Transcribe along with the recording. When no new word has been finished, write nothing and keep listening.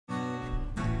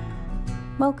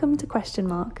Welcome to Question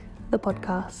Mark, the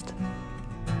podcast,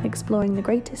 exploring the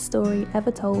greatest story ever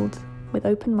told with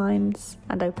open minds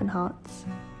and open hearts.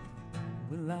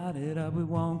 We light it up, we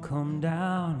won't come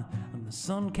down, and the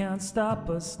sun can't stop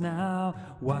us now.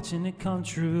 Watching it come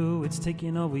true, it's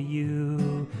taking over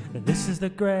you. This is the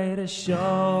greatest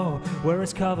show, where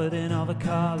it's covered in all the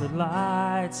colored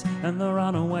lights, and the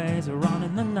runaways are on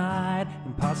in the night.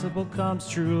 Impossible comes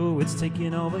true, it's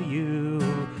taking over you.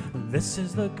 This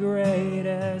is the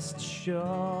greatest show.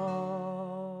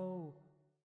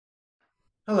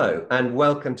 Hello and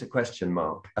welcome to Question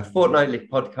Mark, a fortnightly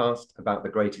podcast about the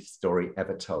greatest story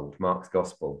ever told, Mark's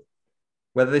Gospel.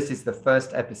 Whether this is the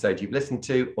first episode you've listened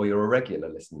to or you're a regular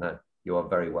listener, you are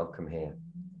very welcome here.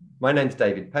 My name's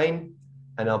David Payne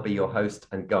and I'll be your host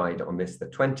and guide on this, the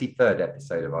 23rd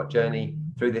episode of our journey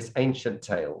through this ancient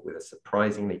tale with a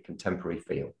surprisingly contemporary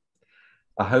feel.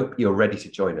 I hope you're ready to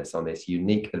join us on this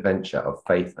unique adventure of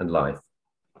faith and life.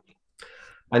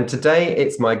 And today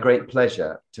it's my great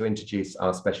pleasure to introduce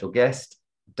our special guest,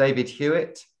 David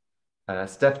Hewitt.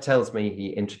 Steph tells me he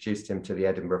introduced him to the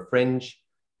Edinburgh Fringe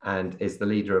and is the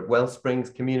leader of Wellsprings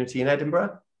community in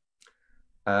Edinburgh.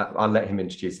 I'll let him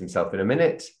introduce himself in a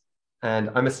minute. And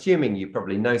I'm assuming you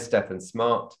probably know Stephen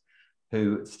Smart,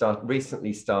 who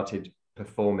recently started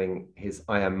performing his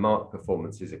I Am Mark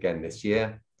performances again this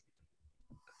year,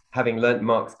 having learnt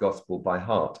Mark's Gospel by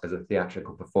heart as a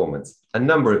theatrical performance a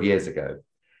number of years ago.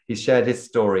 He's shared his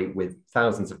story with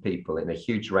thousands of people in a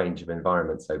huge range of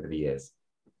environments over the years.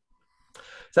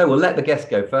 So we'll let the guest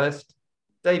go first.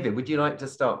 David, would you like to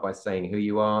start by saying who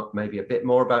you are, maybe a bit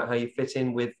more about how you fit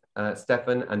in with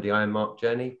Stephen and the I Am Mark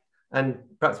journey, and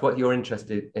perhaps what you're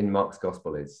interested in Mark's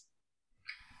Gospel is?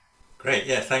 Great,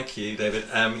 yeah, thank you, David.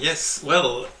 Yes,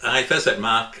 well, I first met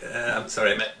Mark, I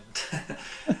met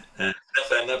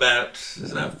Stephen about 4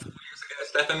 years ago,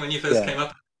 Stephen, when you first came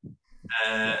up.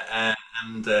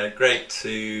 And great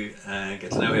to get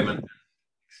to know him and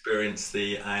experience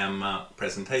the I Am Mark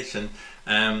presentation.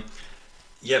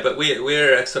 But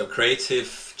we're a sort of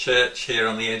creative church here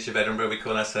on the edge of Edinburgh. We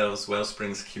call ourselves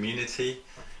Wellsprings Community.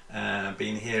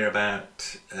 Been here about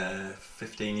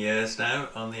 15 years now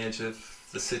on the edge of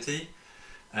the city.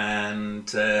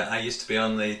 And I used to be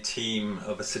on the team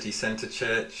of a city centre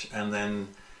church, and then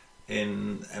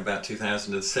in about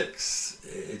 2006,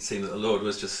 it seemed that the Lord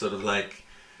was just sort of like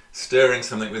stirring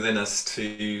something within us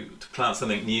to plant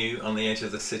something new on the edge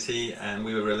of the city, and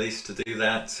we were released to do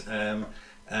that.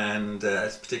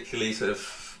 It's particularly sort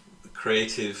of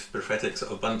creative, prophetic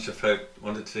sort of bunch of folk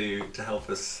wanted to help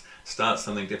us start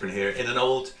something different here in an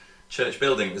old church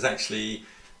building. It was actually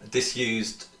a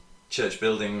disused church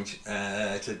building.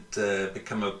 It had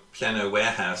become a piano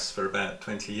warehouse for about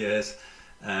 20 years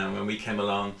when we came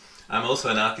along. I'm also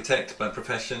an architect by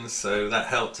profession, so that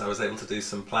helped. I was able to do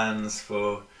some plans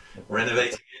for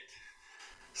renovating it,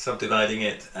 subdividing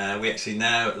it. We actually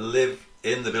now live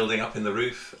in the building, up in the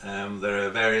roof. There are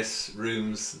various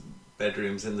rooms,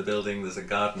 bedrooms in the building. There's a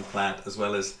garden plat as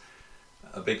well as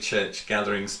a big church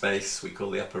gathering space we call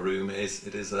the upper room.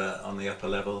 It is on the upper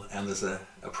level, and there's a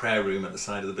prayer room at the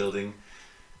side of the building.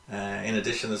 In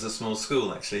addition, there's a small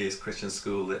school, actually, it's a Christian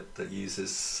school that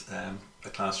uses a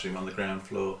classroom on the ground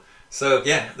floor. So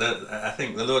yeah, I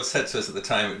think the Lord said to us at the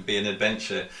time it would be an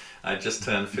adventure. I just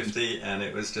turned 50 and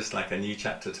it was just like a new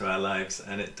chapter to our lives,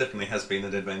 and it definitely has been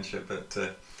an adventure, but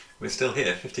we're still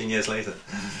here 15 years later.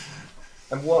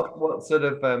 And what sort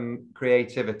of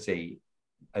creativity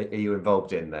are you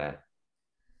involved in there?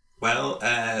 Well,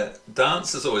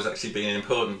 dance has always actually been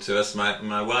important to us.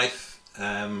 My wife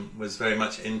was very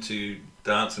much into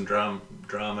dance and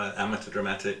drama, amateur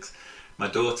dramatics. My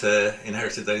daughter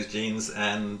inherited those genes,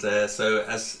 and so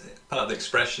as part of the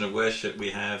expression of worship,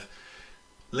 we have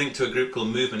linked to a group called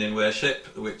Movement in Worship,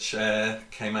 which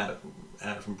came out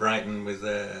from Brighton with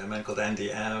a man called Andy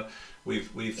Howe.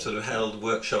 We've sort of held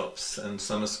workshops and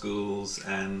summer schools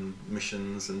and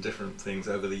missions and different things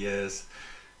over the years.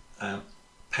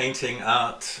 Painting,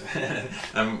 art,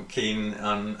 I'm keen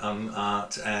on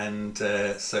art, and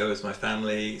so is my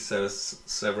family, so is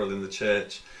several in the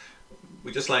church.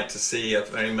 We just like to see I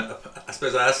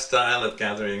suppose our style of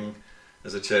gathering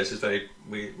as a church is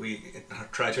we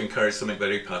try to encourage something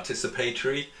very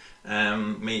participatory,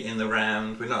 meet in the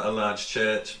round. We're not a large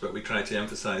church, but we try to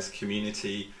emphasize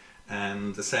community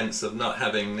and the sense of not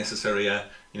having necessarily a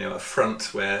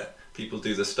front where people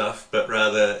do the stuff, but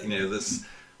rather, there's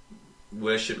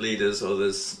worship leaders or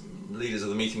there's leaders of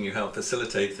the meeting who help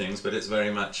facilitate things, but it's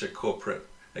very much a corporate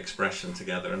expression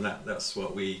together, and that's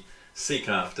what we seek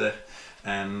after,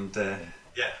 and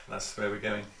that's where we're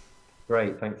going.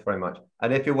 Great, thanks very much.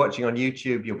 And if you're watching on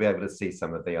YouTube, you'll be able to see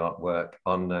some of the artwork.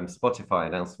 On Spotify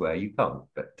and elsewhere, you can't,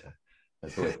 but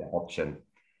there's always that option.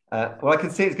 Well, I can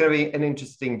see it's going to be an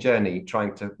interesting journey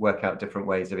trying to work out different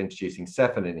ways of introducing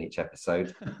Stefan in each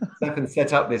episode. Stefan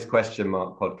set up this question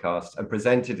mark podcast and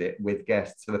presented it with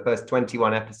guests for the first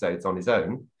 21 episodes on his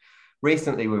own.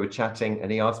 Recently, we were chatting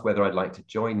and he asked whether I'd like to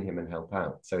join him and help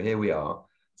out. So here we are.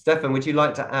 Stefan, would you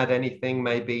like to add anything,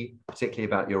 maybe particularly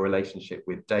about your relationship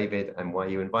with David and why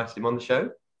you invited him on the show?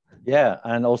 Yeah,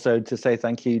 and also to say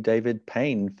thank you, David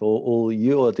Payne, for all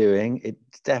you're doing. It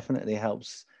definitely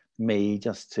helps me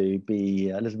just to be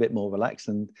a little bit more relaxed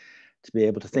and to be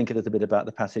able to think a little bit about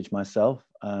the passage myself.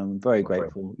 I'm very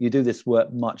grateful. You do this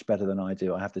work much better than I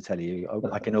do, I have to tell you.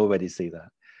 I can already see that.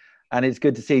 And it's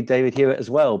good to see David hear it as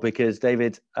well, because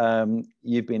David,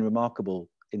 you've been remarkable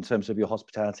in terms of your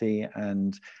hospitality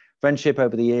and friendship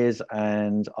over the years.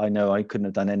 And I know I couldn't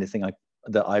have done anything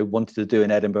that I wanted to do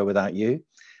in Edinburgh without you.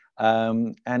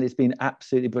 And it's been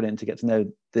absolutely brilliant to get to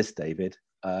know this David.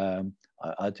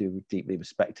 I do deeply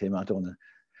respect him. I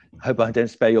hope I don't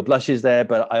spare your blushes there,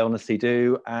 but I honestly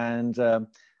do. And I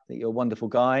think you're a wonderful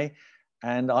guy.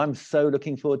 And I'm so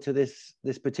looking forward to this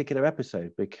particular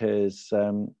episode, because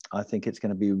I think it's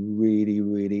going to be really,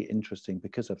 really interesting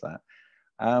because of that.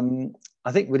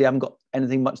 I think really I haven't got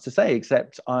anything much to say,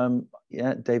 except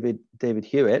David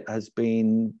Hewitt has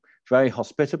been very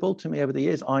hospitable to me over the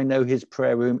years. I know his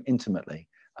prayer room intimately,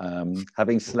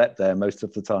 having slept there most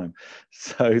of the time.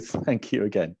 So thank you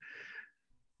again.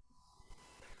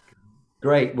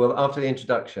 Great. Well, after the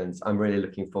introductions, I'm really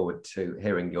looking forward to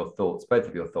hearing your thoughts, both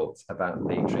of your thoughts about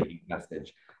the intriguing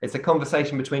passage. It's a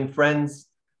conversation between friends,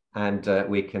 and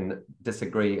we can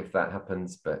disagree if that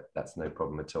happens, but that's no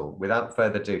problem at all. Without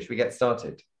further ado, should we get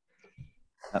started?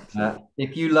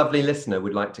 If you, lovely listener,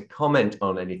 would like to comment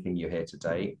on anything you hear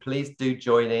today, please do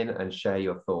join in and share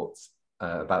your thoughts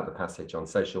about the passage on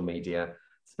social media,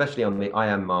 especially on the I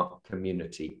Am Mark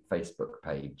community Facebook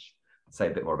page. I'll say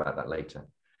a bit more about that later.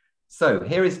 So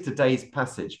here is today's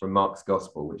passage from Mark's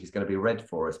Gospel, which is going to be read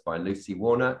for us by Lucy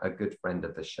Warner, a good friend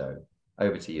of the show.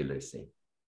 Over to you, Lucy.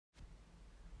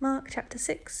 Mark chapter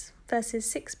 6,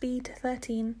 verses 6b to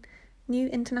 13, New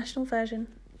International Version.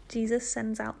 Jesus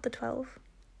sends out the 12.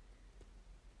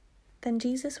 Then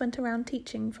Jesus went around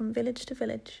teaching from village to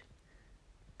village.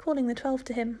 Calling the 12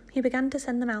 to him, he began to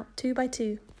send them out 2 by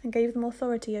 2 and gave them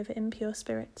authority over impure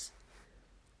spirits.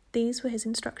 These were his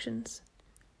instructions.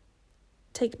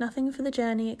 Take nothing for the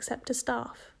journey except a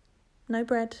staff, no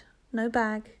bread, no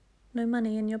bag, no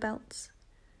money in your belts.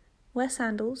 Wear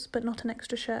sandals, but not an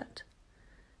extra shirt.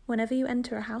 Whenever you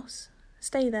enter a house,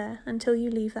 stay there until you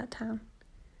leave that town.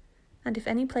 And if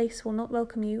any place will not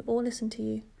welcome you or listen to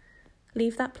you,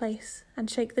 leave that place and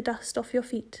shake the dust off your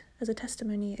feet as a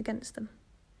testimony against them.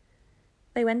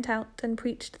 They went out and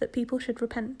preached that people should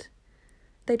repent.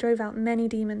 They drove out many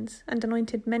demons and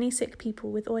anointed many sick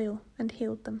people with oil and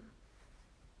healed them.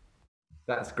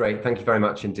 That's great. Thank you very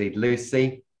much indeed,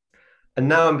 Lucy. And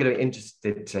now I'm going to be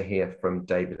interested to hear from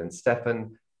David and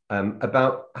Stefan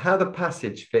about how the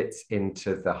passage fits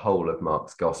into the whole of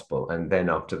Mark's Gospel. And then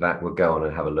after that, we'll go on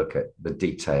and have a look at the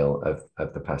detail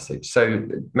of the passage. So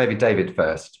maybe David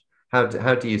first. How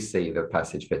do you see the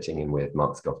passage fitting in with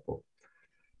Mark's Gospel?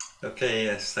 Okay,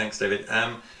 yes, thanks, David.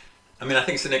 I think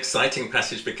it's an exciting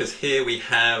passage because here we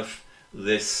have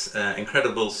this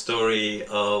incredible story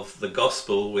of the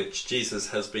gospel which Jesus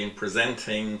has been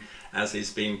presenting as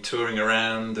he's been touring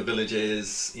around the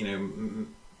villages,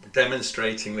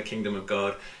 demonstrating the kingdom of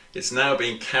God. It's now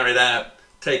being carried out,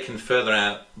 taken further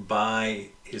out by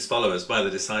his followers, by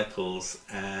the disciples,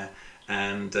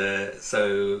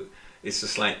 so it's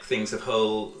just like things have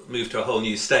moved to a whole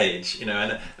new stage,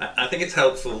 and I think it's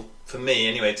helpful for me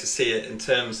anyway to see it in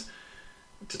terms,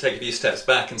 to take a few steps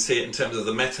back and see it in terms of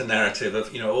the meta-narrative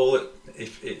of all that,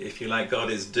 if you like, God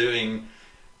is doing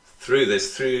through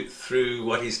this, through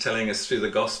what he's telling us through the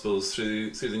Gospels,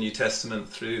 through the New Testament,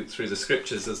 through the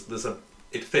Scriptures.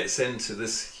 It fits into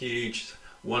this huge,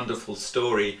 wonderful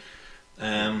story.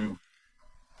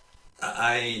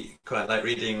 I quite like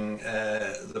reading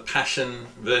the Passion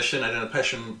version. I don't know,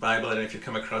 Passion Bible. I don't know if you've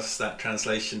come across that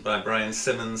translation by Brian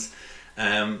Simmons.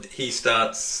 He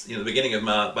starts, the beginning of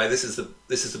Mark by this is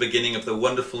the beginning of the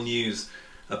wonderful news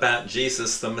about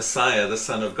Jesus, the Messiah, the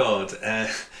Son of God.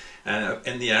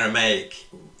 In the Aramaic,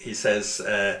 he says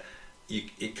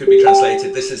it could be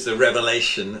translated, "This is the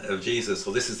revelation of Jesus,"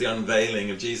 or "This is the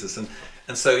unveiling of Jesus."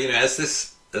 And so as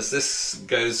this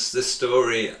goes, this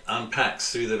story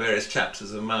unpacks through the various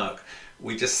chapters of Mark,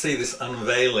 we just see this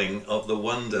unveiling of the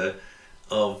wonder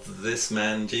of this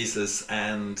man Jesus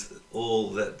and all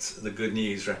that the good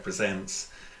news represents.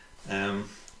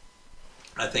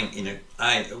 I think, you know,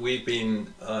 we've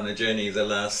been on a journey the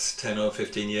last 10 or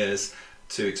 15 years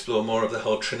to explore more of the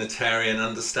whole Trinitarian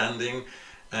understanding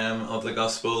of the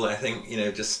gospel. I think, you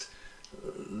know, just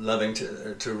loving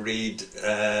to read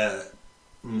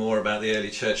more about the early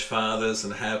church fathers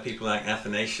and how people like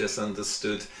Athanasius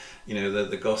understood, you know,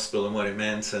 the gospel and what it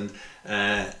meant. And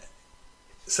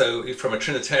so from a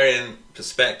Trinitarian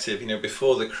perspective, you know,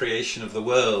 before the creation of the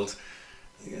world,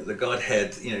 you know, the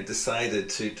Godhead, you know, decided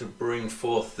to bring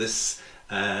forth this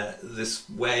this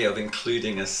way of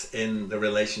including us in the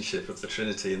relationship of the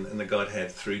Trinity and the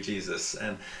Godhead through Jesus.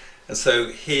 And so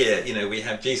here, you know, we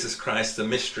have Jesus Christ, the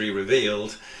mystery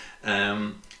revealed,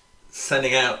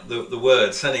 sending out the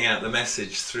word, sending out the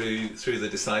message through the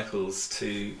disciples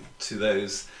to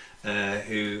those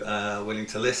who are willing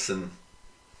to listen.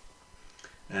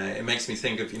 It makes me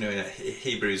think of, you know,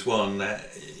 Hebrews 1,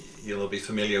 you'll all be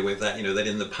familiar with that, you know, that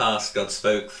in the past God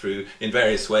spoke through, in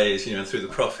various ways, you know, through the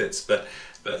prophets, but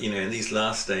you know, in these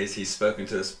last days he's spoken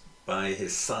to us by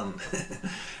his Son.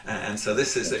 And so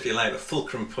this is, if you like, the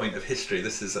fulcrum point of history.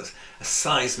 This is a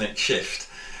seismic shift.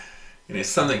 You know,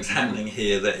 something's happening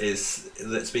here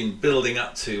that's been building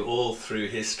up to all through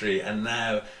history, and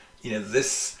now, you know,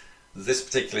 this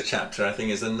particular chapter, I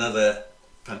think, is another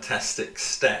fantastic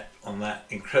step on that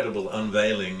incredible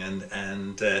unveiling,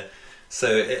 and so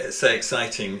it's so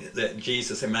exciting that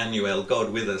Jesus, Emmanuel,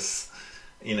 God with us,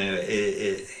 you know,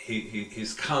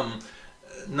 who's come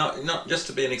not just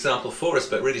to be an example for us,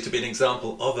 but really to be an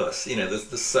example of us. You know,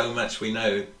 there's so much we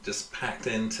know just packed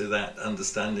into that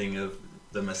understanding of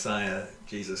the Messiah,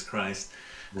 Jesus Christ.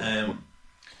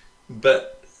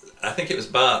 But I think it was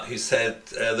Barth who said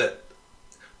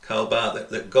Karl Barth,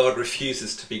 that God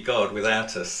refuses to be God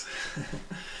without us.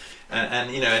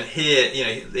 And you know, and here, you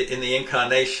know, in the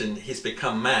incarnation, he's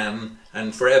become man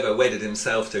and forever wedded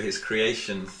himself to his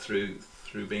creation through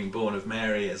being born of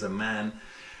Mary as a man.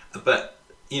 But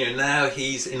you know, now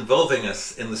he's involving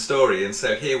us in the story, and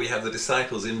so here we have the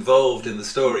disciples involved in the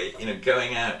story. You know,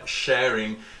 going out,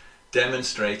 sharing,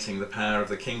 demonstrating the power of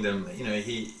the kingdom. You know,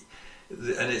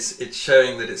 and it's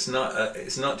showing that it's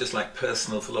not just like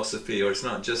personal philosophy, or it's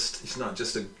not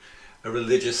just a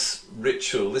religious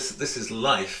ritual. This is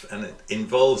life, and it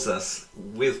involves us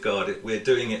with God. We're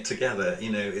doing it together.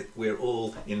 You know, we're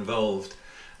all involved,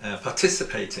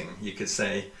 participating, you could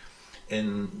say,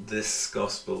 in this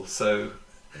gospel. So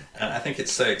I think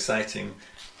it's so exciting.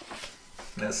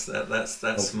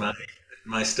 That's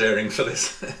my stirring for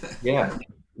this. Yeah,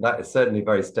 that is certainly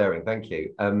very stirring. Thank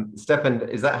you. Stefan,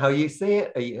 is that how you see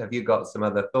it? Have you got some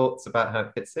other thoughts about how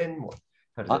it fits in?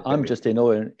 I'm just in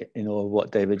awe of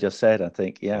what David just said. I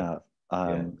think,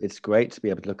 it's great to be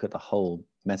able to look at the whole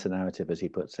meta-narrative, as he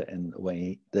puts it, in the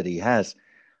way that he has.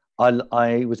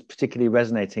 I was particularly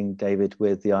resonating, David,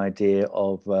 with the idea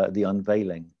of the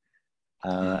unveiling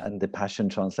and the Passion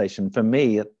Translation. For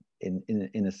me,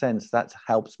 in a sense, that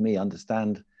helps me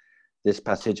understand this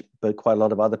passage, but quite a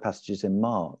lot of other passages in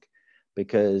Mark,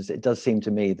 because it does seem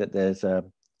to me that there's a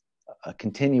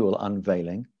continual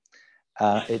unveiling.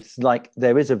 It's like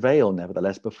there is a veil,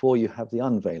 nevertheless, before you have the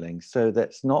unveiling. So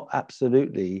that's not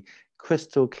absolutely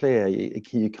crystal clear.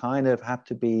 You kind of have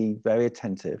to be very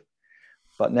attentive.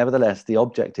 But nevertheless, the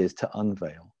object is to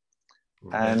unveil.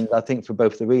 And I think for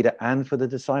both the reader and for the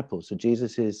disciples, so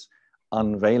Jesus is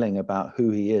unveiling about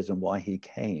who he is and why he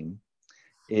came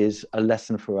is a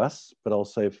lesson for us, but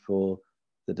also for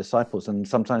the disciples. And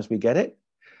sometimes we get it,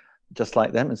 just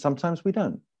like them, and sometimes we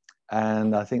don't.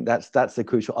 And I think that's the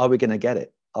crucial. Are we going to get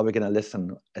it? Are we going to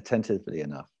listen attentively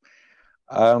enough?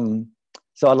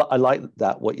 So I like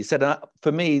that, what you said. And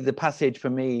for me, the passage,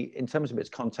 in terms of its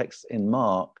context in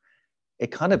Mark,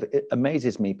 it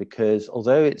amazes me, because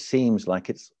although it seems like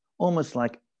it's almost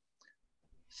like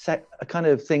a kind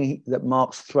of thing that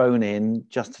Mark's thrown in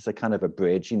just as a kind of a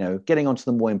bridge, you know, getting onto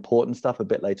the more important stuff a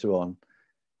bit later on,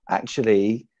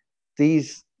 actually,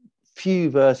 these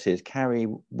few verses carry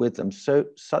with them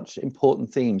such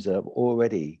important themes that have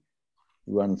already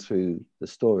run through the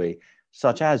story,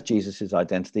 such as Jesus's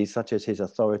identity, such as his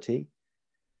authority,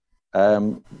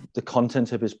 the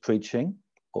content of his preaching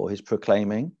or his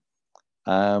proclaiming.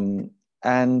 And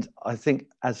I think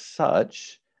as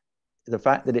such, the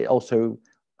fact that it also,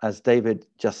 as David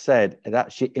just said, it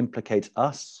actually implicates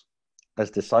us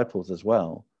as disciples as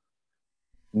well,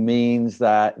 means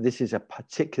that this is a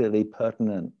particularly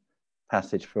pertinent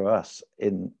passage for us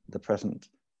in the present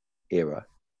era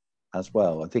as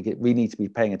well. I think we need to be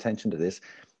paying attention to this,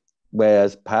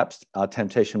 whereas perhaps our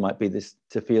temptation might be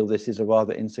to feel this is a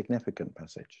rather insignificant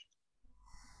passage.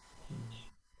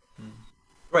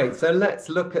 Great. So let's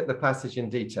look at the passage in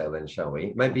detail then, shall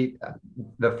we? Maybe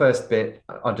the first bit,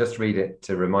 I'll just read it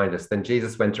to remind us. Then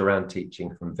Jesus went around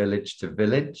teaching from village to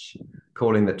village,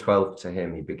 calling the 12 to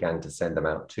him. He began to send them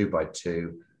out 2 by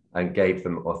 2 and gave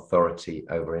them authority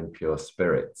over impure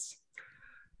spirits.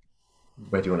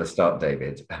 Where do you want to start,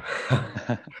 David?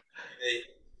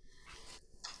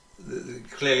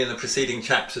 Clearly in the preceding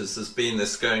chapters there's been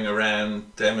this going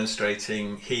around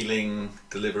demonstrating healing,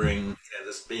 delivering.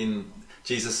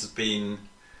 Jesus has been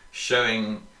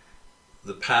showing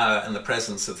the power and the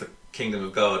presence of the kingdom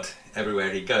of God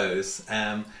everywhere he goes,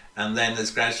 and then there's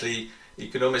gradually, you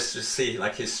can almost just see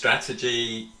like his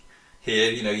strategy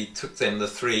here. He took them, the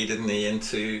 3, didn't he,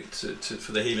 into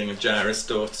for the healing of Jairus'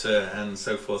 daughter and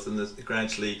so forth, and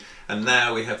gradually, and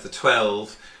now we have the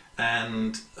 12.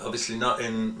 And obviously not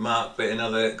in Mark, but in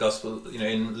other Gospels,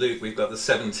 in Luke, we've got the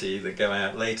 70 that go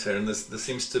out later, and there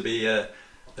seems to be a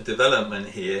development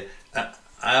here.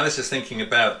 I was just thinking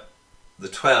about the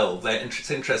 12. It's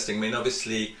interesting. I mean,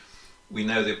 obviously, we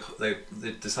know the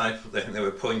disciples. I think they were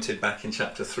appointed back in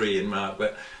chapter 3 in Mark,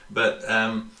 but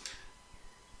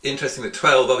interesting that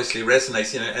 12 obviously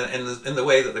resonates. In the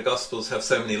way that the Gospels have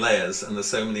so many layers, and there's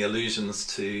so many allusions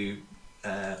to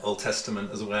Old Testament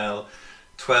as well.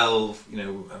 12,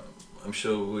 I'm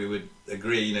sure we would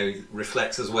agree,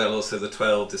 reflects as well also the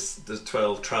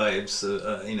 12 tribes,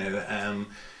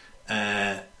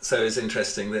 so it's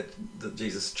interesting that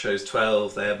Jesus chose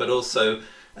 12 there, but also,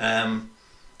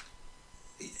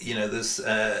 there's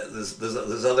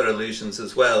other allusions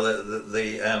as well.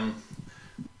 The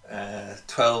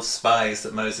 12 spies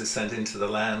that Moses sent into the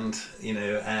land,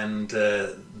 and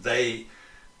they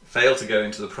failed to go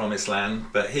into the promised land,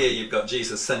 but here you've got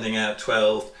Jesus sending out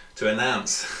 12 to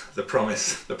announce the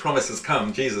promise. The promise has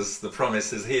come. Jesus, the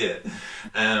promise is here.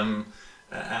 And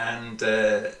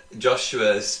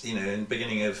Joshua's, in the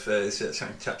beginning of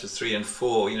chapters 3 and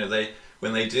 4,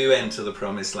 when they do enter the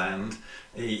promised land,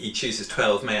 he chooses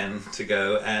 12 men to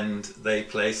go, and they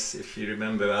place, if you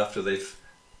remember, after they've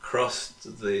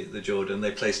crossed the Jordan,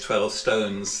 they place 12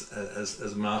 stones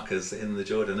as markers in the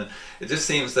Jordan. And it just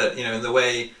seems that, in the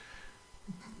way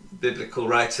biblical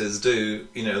writers do,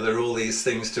 there are all these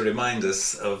things to remind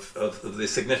us of the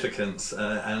significance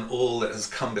and all that has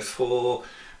come before,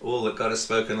 all that God has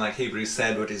spoken, like Hebrews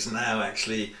said, what is now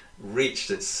actually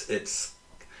reached its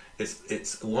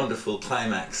wonderful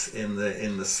climax in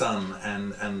the Son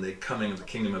and the coming of the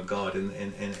kingdom of God and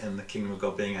the kingdom of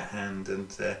God being at hand. And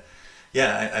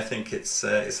I think it's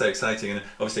so exciting. And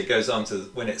obviously it goes on to,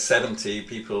 when it's 70,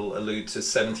 people allude to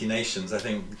 70 nations. I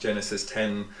think Genesis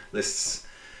 10 lists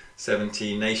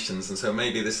 70 nations, and so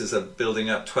maybe this is a building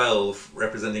up 12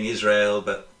 representing Israel,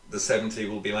 but the 70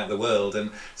 will be like the world. And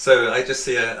so I just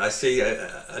see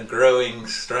a growing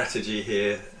strategy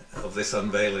here of this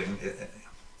unveiling.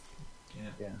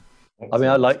 Yeah. I mean,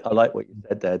 I like what you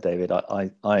said there, David.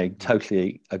 I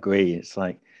totally agree. It's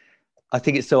like, I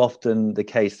think it's so often the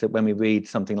case that when we read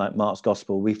something like Mark's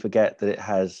Gospel, we forget that it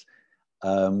has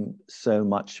so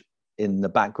much in the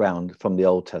background from the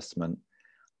Old Testament,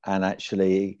 and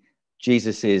actually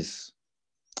Jesus's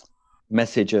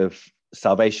message of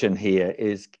salvation here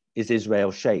is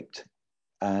Israel shaped.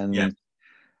 And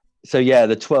so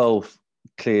the 12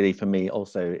 clearly for me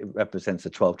also, it represents the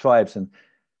 12 tribes, and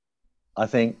I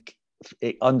think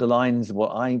it underlines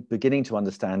what I'm beginning to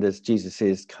understand as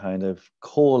Jesus's kind of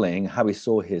calling, how he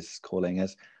saw his calling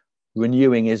as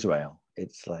renewing Israel.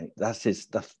 It's like that's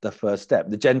the first step.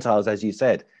 The Gentiles, as you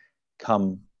said,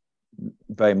 come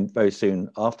very, very soon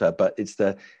after, but it's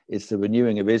the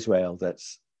renewing of Israel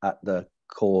that's at the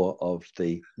core of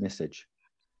the message.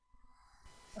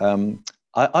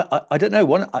 I don't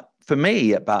know, for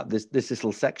me about this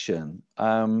little section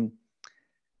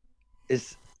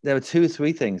is there are 2 or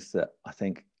 3 things that I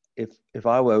think if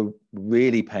I were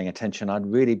really paying attention, I'd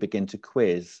really begin to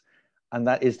quiz, and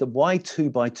that is the why 2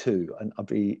 by 2, and I'd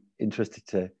be interested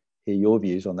to hear your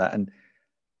views on that,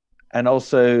 and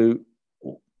also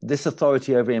this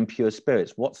authority over impure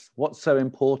spirits. What's so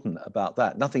important about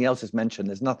that? Nothing else is mentioned.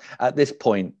 There's not, at this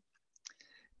point,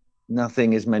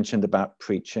 nothing is mentioned about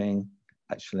preaching,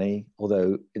 actually,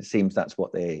 although it seems that's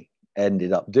what they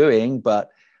ended up doing. But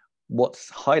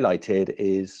what's highlighted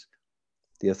is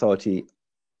the authority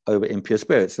over impure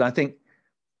spirits. And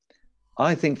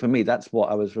I think for me, that's what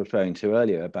I was referring to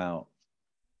earlier about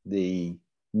the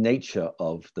nature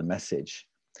of the message.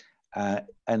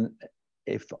 And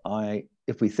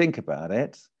if we think about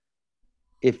it,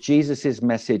 if Jesus's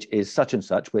message is such and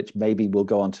such, which maybe we'll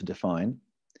go on to define,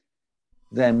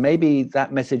 then maybe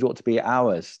that message ought to be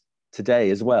ours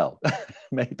today as well.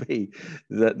 Maybe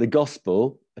the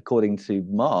gospel, according to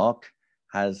Mark,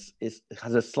 has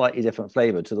a slightly different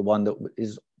flavor to the one that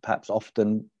is perhaps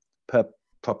often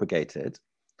propagated.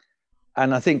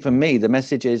 And I think for me, the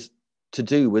message is to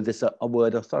do with this a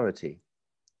word authority.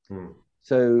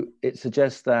 So it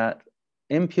suggests that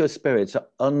impure spirits are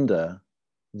under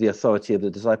the authority of the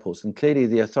disciples, and clearly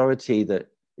the authority that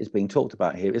is being talked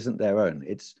about here isn't their own,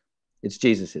 it's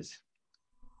Jesus's.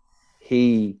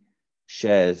 He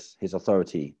shares his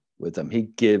authority with them. He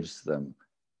gives them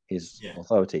his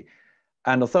authority.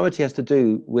 And authority has to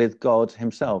do with God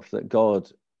himself, that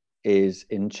God is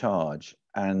in charge,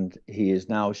 and he is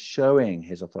now showing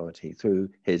his authority through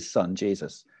his son,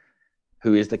 Jesus,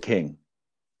 who is the king.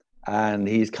 And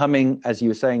he's coming, as you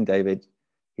were saying, David,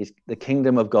 the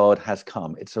kingdom of God has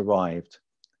come. It's arrived.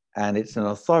 And it's an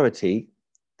authority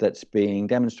that's being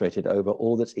demonstrated over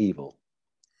all that's evil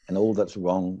and all that's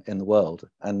wrong in the world.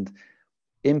 And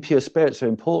impure spirits are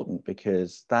important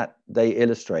because that they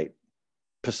illustrate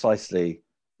precisely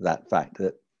that fact,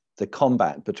 that the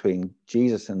combat between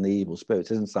Jesus and the evil spirits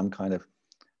isn't some kind of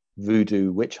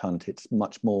voodoo witch hunt. It's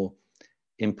much more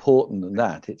important than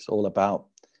that. It's all about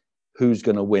who's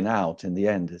going to win out in the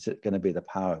end. Is it going to be the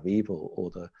power of evil or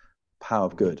the power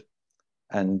of good?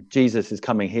 And Jesus is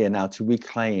coming here now to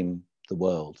reclaim the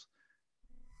world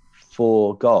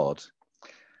for God.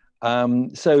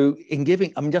 So in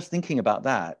giving, I'm just thinking about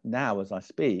that now as I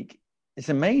speak. It's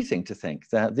amazing to think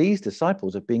that these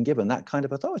disciples have been given that kind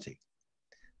of authority,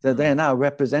 that they are now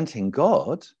representing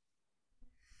God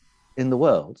in the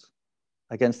world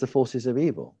against the forces of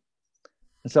evil.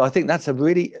 And so I think that's a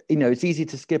really, it's easy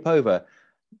to skip over.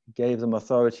 Gave them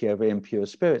authority over impure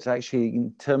spirits. Actually,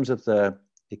 in terms of the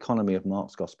economy of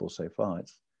Mark's gospel so far,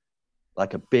 it's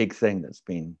like a big thing that's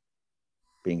been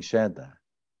being shared there.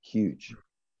 Huge.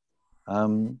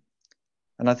 And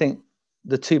I think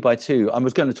the 2x2, I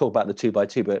was going to talk about the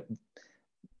 2x2, but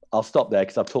I'll stop there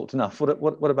because I've talked enough.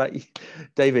 What about you,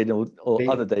 David, or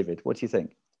other David? What do you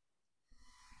think?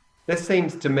 This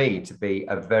seems to me to be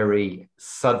a very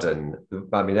sudden,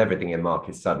 I mean, everything in Mark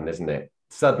is sudden, isn't it?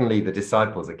 Suddenly the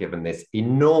disciples are given this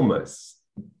enormous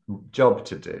job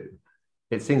to do.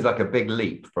 It seems like a big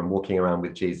leap from walking around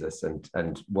with Jesus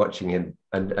and watching him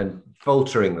and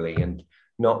falteringly and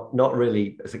not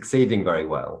really succeeding very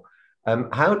well.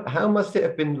 How must it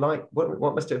have been like?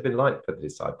 What must it have been like for the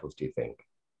disciples, do you think?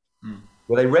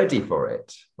 Were they ready for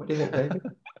it? What do you think, David?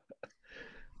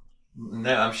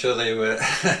 No, I'm sure they were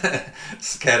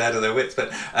scared out of their wits.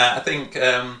 But I think,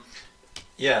 I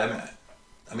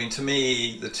mean, to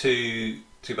me, the two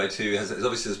by two has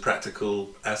obviously there's practical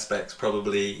aspects.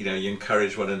 Probably, you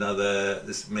encourage one another.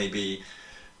 This maybe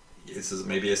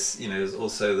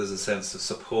also there's a sense of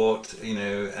support,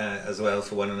 as well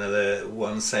for one another.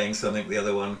 One saying something, the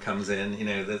other one comes in.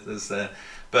 There's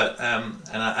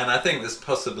and I think there's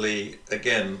possibly,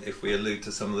 again, if we allude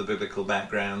to some of the biblical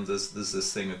background, there's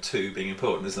this thing of two being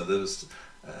important, isn't there? There was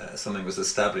something was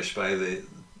established by the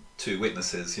two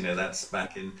witnesses. That's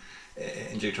back in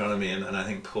Deuteronomy, and I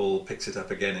think Paul picks it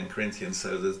up again in Corinthians.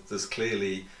 So there's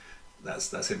clearly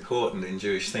that's important in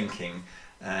Jewish thinking.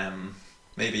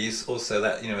 Maybe it's also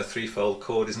that a threefold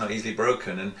cord is not easily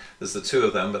broken, and there's the two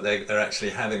of them, but they're actually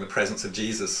having the presence of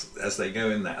Jesus as they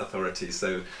go in that authority.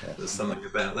 So there's something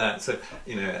about that. So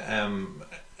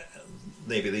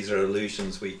maybe these are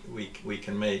allusions we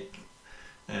can make.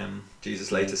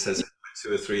 Jesus later says,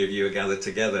 "Two or three of you are gathered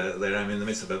together, there I'm in the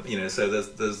midst of them." So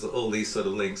there's all these sort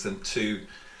of links, and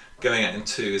going out in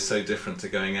two is so different to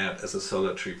going out as a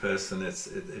solitary person.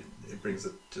 It brings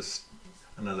it just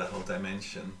another whole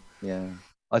dimension. Yeah,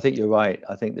 I think you're right.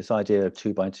 I think this idea of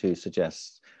 2x2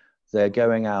 suggests they're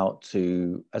going out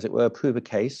to, as it were, prove a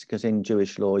case, because in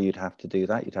Jewish law you'd have to do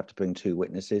that. You'd have to bring two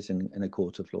witnesses in a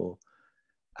court of law.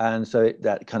 And so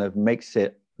that kind of makes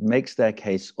their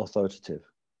case authoritative.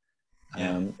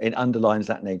 It underlines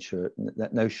that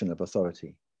notion of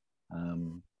authority.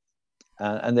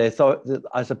 And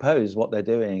I suppose what they're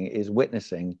doing is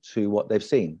witnessing to what they've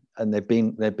seen. And they've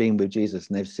been with Jesus,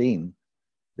 and they've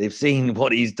seen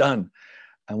what he's done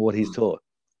and what he's taught.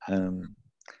 I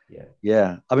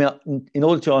mean, in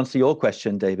order to answer your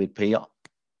question, David P.,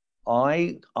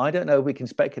 I don't know if we can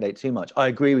speculate too much. I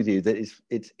agree with you that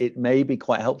it may be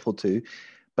quite helpful to,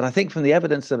 but I think from the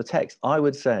evidence of a text, I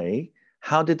would say,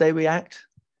 how did they react?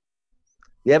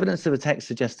 The evidence of a text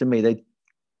suggests to me they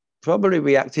probably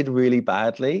reacted really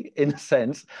badly in a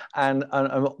sense, and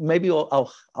maybe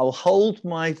I'll hold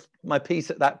my peace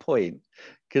at that point,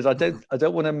 because I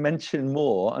don't want to mention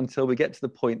more until we get to the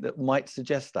point that might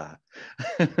suggest that.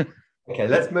 Okay,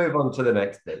 let's move on to the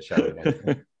next bit, shall we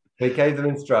then? He gave them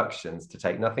instructions to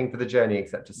take nothing for the journey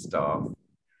except a staff,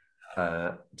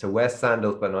 to wear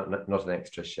sandals but not an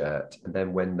extra shirt. And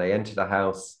then when they enter the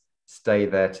house, stay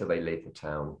there till they leave the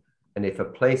town. And if a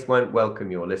place won't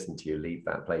welcome you or listen to you, leave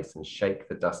that place and shake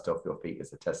the dust off your feet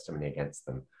as a testimony against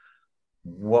them.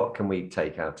 What can we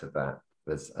take out of that?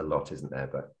 There's a lot, isn't there?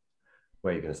 But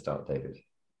where are you going to start, David?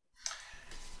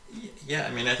 Yeah,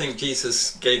 I mean, I think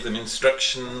Jesus gave them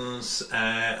instructions.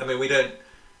 I mean, we don't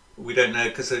know,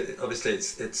 because obviously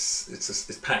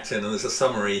it's packed in, and there's a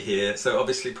summary here. So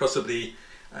obviously, possibly,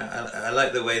 I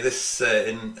like the way this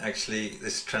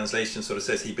this translation sort of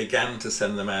says he began to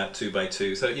send them out 2 by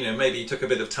 2. So maybe he took a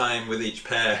bit of time with each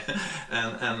pair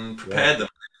and prepared them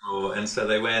more, and so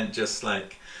they weren't just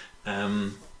like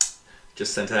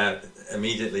just sent out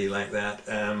immediately like that.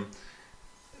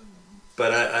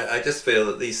 But I just feel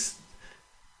that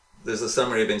there's a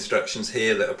summary of instructions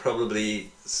here that are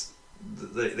probably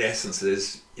the essence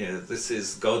is, this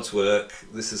is God's work.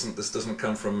 This doesn't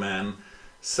come from man,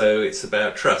 so it's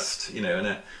about trust. And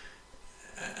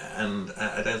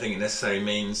I don't think it necessarily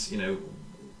means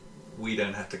we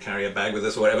don't have to carry a bag with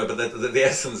us or whatever. But the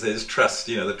essence is trust.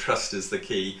 The trust is the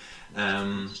key,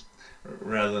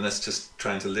 rather than us just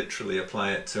trying to literally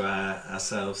apply it to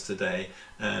ourselves today.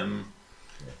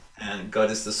 And God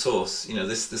is the source.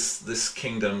 This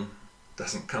kingdom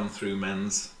doesn't come through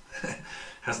men's.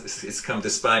 It's come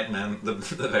despite man, the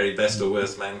very best or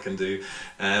worst man can do.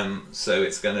 So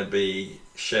it's going to be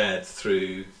shared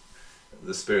through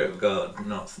the Spirit of God,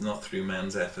 not through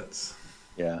man's efforts.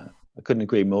 Yeah, I couldn't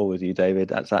agree more with you, David.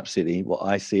 That's absolutely what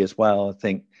I see as well. I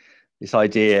think this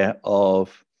idea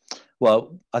of,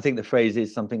 well, I think the phrase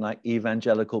is something like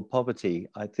evangelical poverty.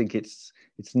 I think it's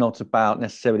not about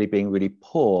necessarily being really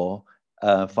poor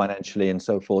financially and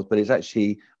so forth, but it's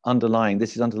actually underlying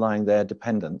their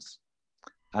dependence.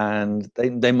 And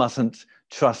they mustn't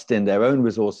trust in their own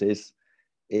resources.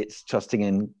 It's trusting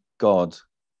in God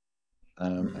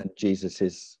and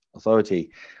Jesus's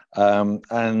authority.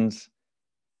 And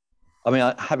I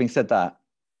mean, having said that,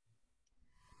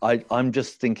 I'm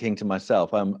just thinking to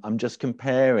myself, I'm just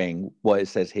comparing what it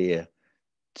says here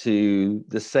to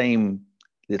the same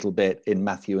little bit in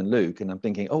Matthew and Luke, and I'm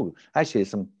thinking, oh, actually,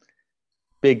 there's some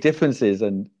big differences,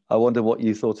 and I wonder what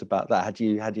you thought about that. Had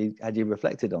you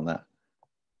reflected on that?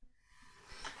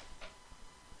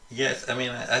 Yes, I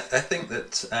mean, I think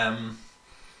that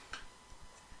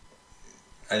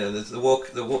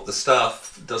the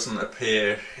staff doesn't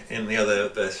appear in the other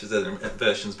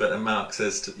versions, but Mark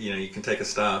says you can take a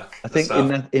staff. I think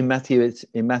in Matthew it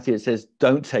says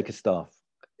don't take a staff.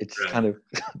 It's right. Kind of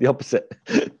the opposite.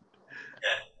 Yeah,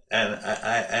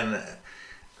 and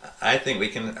I think we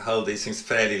can hold these things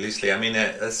fairly loosely. I mean,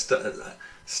 a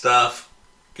staff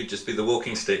could just be the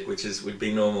walking stick, which would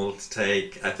be normal to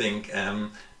take. I think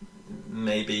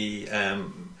maybe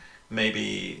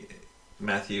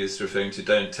Matthew is referring to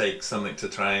don't take something to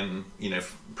try and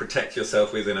protect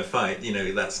yourself with in a fight.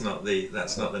 That's not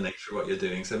the nature of what you're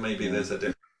doing. So maybe there's a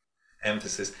different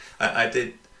emphasis. I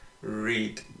did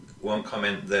read one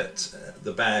comment that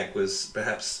the bag was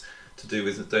perhaps to do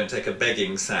with don't take a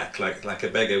begging sack, like a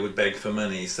beggar would beg for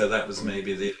money. So that was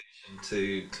maybe the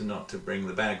illusion to not to bring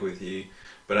the bag with you.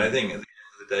 But I think at the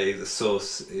end of the day, the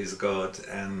source is God,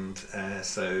 and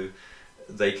so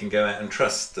they can go out and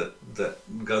trust that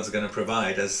God's going to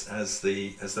provide as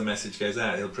the message goes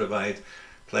out. He'll provide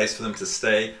place for them to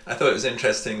stay. I thought it was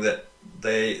interesting that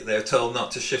they're told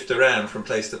not to shift around from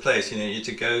place to place. You're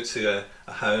to go to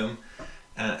a home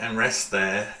and rest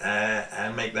there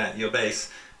and make that your base.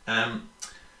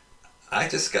 I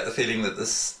just get the feeling that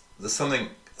there's something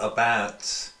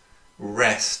about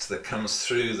rest that comes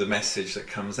through the message that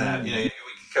comes out. We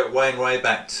could go way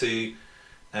back to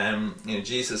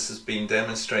Jesus has been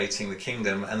demonstrating the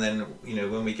kingdom, and then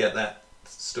when we get that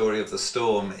story of the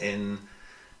storm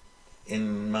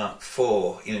in Mark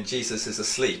 4, Jesus is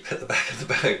asleep at the back of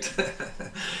the boat.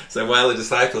 So while the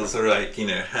disciples are like,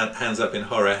 hands up in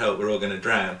horror, help, we're all going to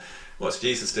drown. What's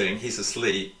Jesus doing? He's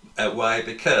asleep. Why?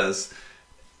 Because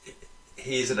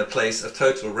he's in a place of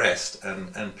total rest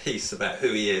and peace about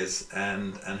who he is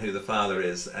and who the Father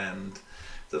is, and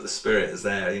that the Spirit is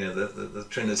there, the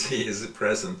Trinity is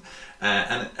present,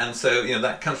 and so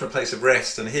that comes from a place of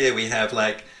rest. And here we have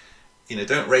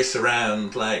don't race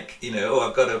around like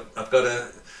I've got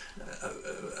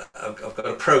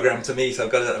a program to meet, I've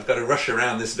got to rush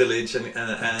around this village, but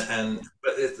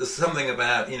there's something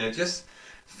about just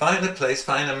find a place,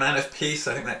 find a man of peace.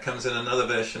 I think that comes in another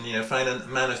version. Find a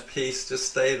man of peace, just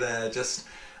stay there, and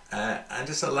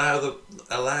just allow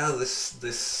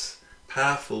this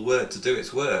powerful word to do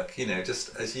its work.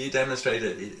 Just as you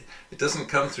demonstrated, it doesn't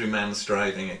come through man's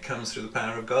striving; it comes through the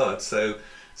power of God. So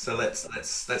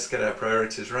let's get our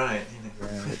priorities right.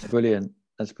 Yeah, it's brilliant.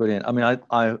 That's brilliant. I mean,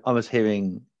 I was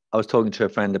talking to a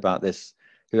friend about this,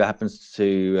 who happens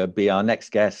to be our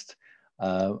next guest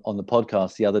on the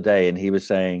podcast the other day, and he was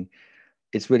saying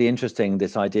it's really interesting,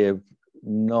 this idea of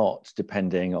not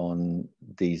depending on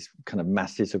these kind of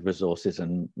masses of resources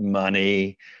and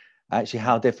money, actually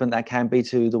how different that can be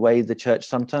to the way the church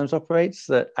sometimes operates,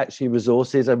 that actually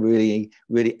resources are really,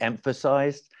 really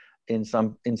emphasized in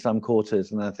some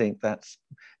quarters. And I think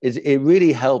it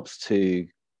really helps to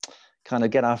kind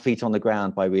of get our feet on the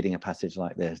ground by reading a passage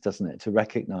like this, doesn't it? To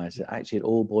recognize that actually it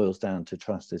all boils down to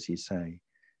trust, as you say.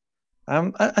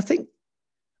 I think,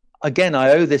 again,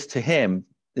 I owe this to him,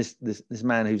 this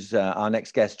man who's our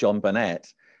next guest, John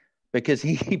Burnett, because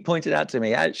he pointed out to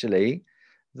me actually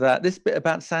that this bit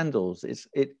about sandals,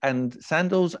 and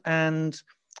sandals and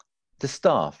the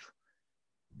staff,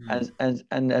 and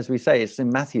as we say, it's in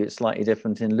Matthew, it's slightly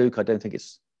different. In Luke, I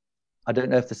don't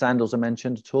know if the sandals are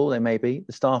mentioned at all. They may be.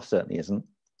 The staff certainly isn't.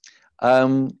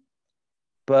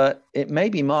 But it may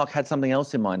be Mark had something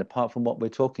else in mind apart from what we're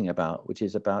talking about, which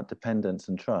is about dependence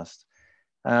and trust.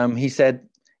 He said,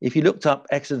 if you looked up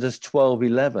Exodus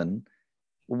 12:11,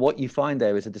 what you find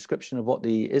there is a description of what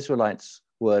the Israelites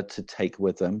were to take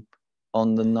with them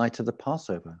on the night of the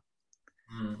Passover.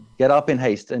 Get up in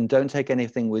haste and don't take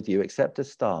anything with you except a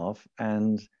staff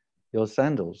and your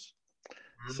sandals.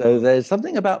 So there's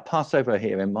something about Passover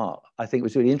here in Mark I think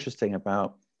was really interesting,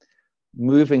 about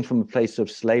moving from a place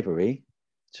of slavery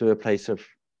to a place of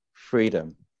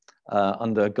freedom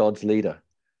under God's leader.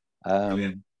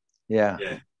 Yeah.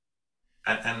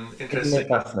 And interesting.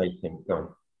 Fascinating.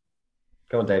 Go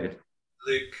on, David.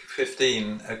 Luke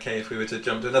 15, okay, if we were to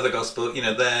jump to another gospel,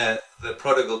 there the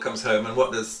prodigal comes home, and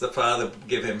what does the father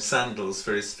give him? Sandals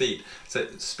for his feet. So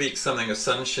it speaks something of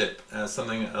sonship,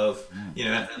 something of,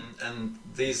 and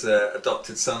these are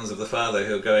adopted sons of the father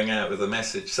who are going out with a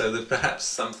message. So there's perhaps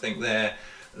something there,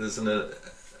 there's an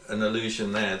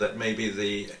allusion there that maybe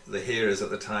the hearers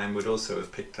at the time would also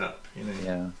have picked up,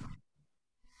 Yeah.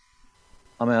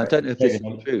 I mean, I don't know if this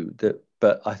is true,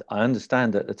 but I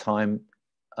understand at the time,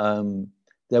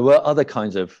 there were other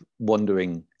kinds of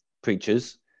wandering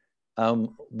preachers.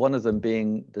 One of them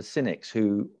being the cynics,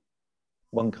 called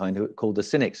the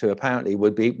cynics, who apparently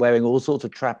would be wearing all sorts of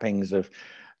trappings of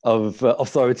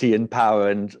authority and power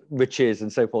and riches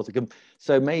and so forth.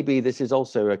 So maybe this is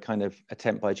also a kind of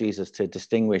attempt by Jesus to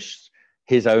distinguish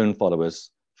his own followers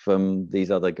from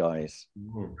these other guys.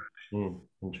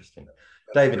 Interesting.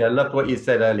 David, I loved what you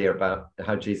said earlier about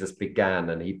how Jesus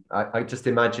began, and I just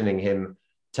imagining him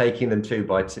taking them two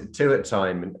at a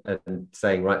time and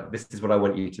saying, right, this is what I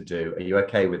want you to do. Are you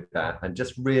okay with that? And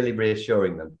just really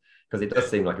reassuring them, because it does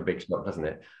seem like a big shock, doesn't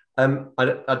it? I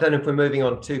don't know if we're moving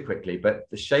on too quickly, but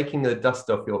the shaking the dust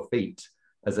off your feet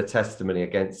as a testimony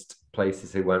against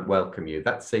places who won't welcome you,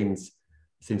 that seems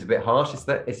a bit harsh.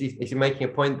 Is he making a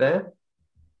point there?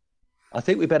 I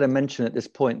think we better mention at this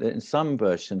point that in some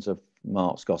versions of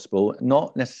Mark's Gospel,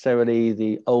 not necessarily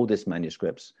the oldest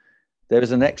manuscripts, there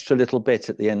is an extra little bit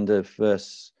at the end of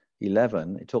verse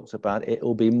 11. It talks about it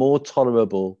will be more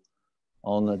tolerable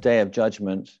on the day of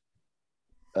judgment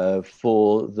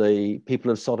for the people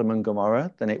of Sodom and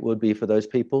Gomorrah than it would be for those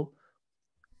people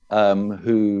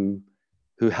who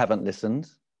haven't listened.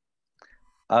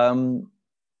 So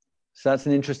that's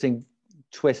an interesting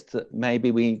twist that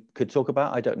maybe we could talk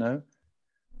about. I don't know.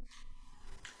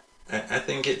 I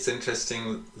think it's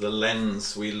interesting the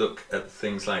lens we look at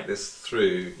things like this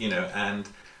through, and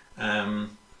over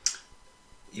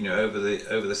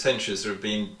the centuries there have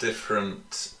been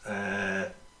different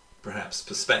perhaps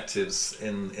perspectives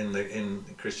in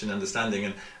Christian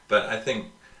understanding, but I think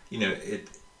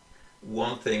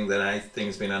one thing that I think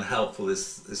has been unhelpful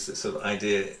is this sort of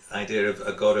idea of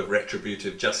a God of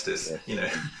retributive justice.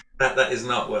 Yes. That is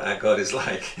not what our God is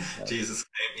like. Okay. Jesus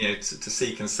came, to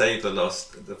seek and save the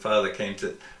lost. The Father came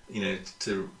to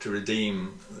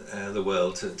redeem the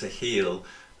world, to heal,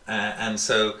 and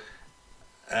so.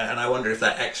 And I wonder if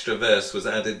that extra verse was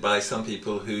added by some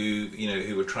people who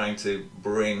were trying to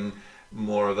bring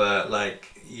more of a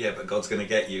but God's going to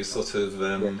get you sort of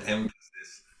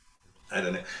emphasis. I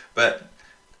don't know, but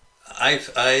I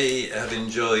have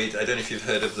enjoyed. I don't know if you've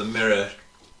heard of the Mirror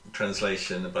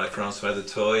translation by Francois du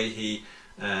Toit. He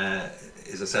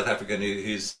is a South African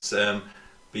who's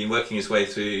been working his way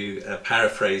through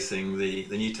paraphrasing the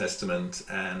New Testament,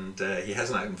 and he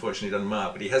hasn't unfortunately done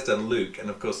Mark, but he has done Luke, and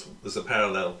of course there's a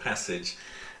parallel passage.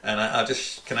 And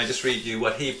can I just read you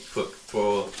what he put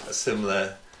for a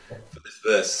similar for this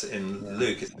verse in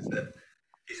Luke.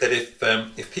 He said,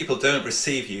 if people don't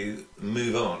receive you,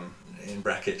 move on. In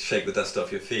brackets, shake the dust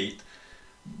off your feet.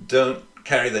 Don't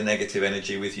carry the negative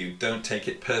energy with you. Don't take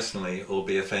it personally or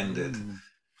be offended.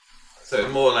 So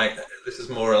more like this is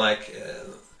more like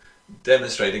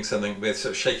demonstrating something with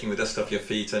sort of shaking the dust off your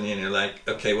feet, and like,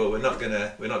 okay, well, we're not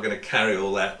gonna carry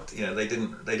all that. They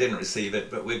didn't receive it,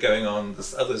 but we're going on.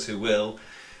 There's others who will.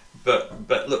 But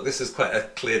look, this is quite a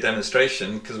clear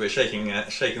demonstration, because we're shaking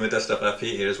the dust off our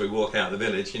feet here as we walk out the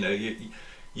village.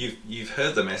 You've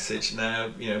heard the message now.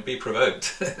 Be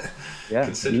provoked.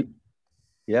 Yeah,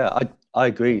 yeah, I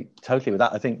agree totally with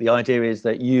that. I think the idea is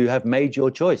that you have made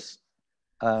your choice,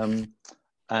 and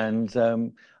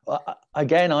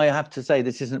again, I have to say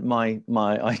this isn't my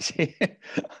idea.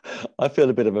 I feel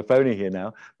a bit of a phony here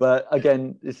now, but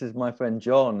again, this is my friend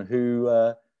John,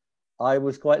 who I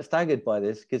was quite staggered by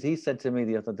this, because he said to me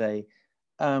the other day,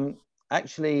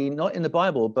 actually not in the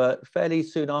Bible, but fairly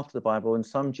soon after the Bible, in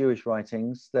some Jewish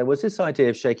writings, there was this idea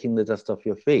of shaking the dust off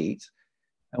your feet.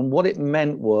 And what it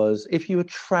meant was, if you were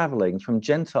traveling from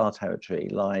Gentile territory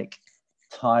like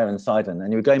Tyre and Sidon,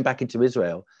 and you were going back into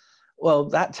Israel, well,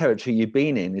 that territory you've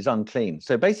been in is unclean.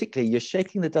 So basically, you're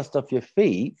shaking the dust off your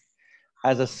feet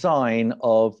as a sign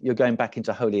of you're going back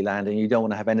into Holy Land, and you don't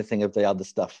want to have anything of the other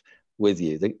stuff with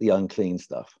you, the unclean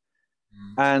stuff.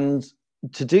 And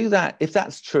to do that, if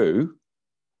that's true,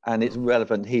 and it's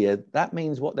relevant here, that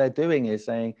means what they're doing is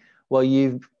saying, well,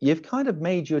 you've kind of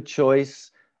made your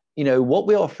choice. What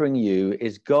we're offering you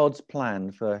is God's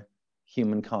plan for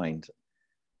humankind.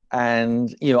 And,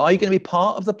 are you going to be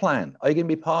part of the plan? Are you going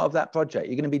to be part of that project?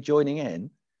 You're going to be joining in.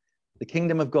 The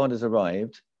kingdom of God has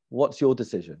arrived. What's your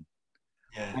decision?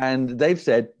 Yeah. And they've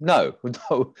said, no,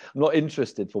 I'm not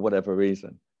interested for whatever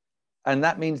reason. And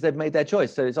that means they've made their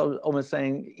choice. So it's almost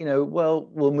saying, well,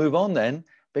 we'll move on then,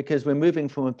 because we're moving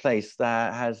from a place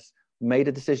that has made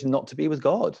a decision not to be with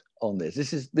God on this.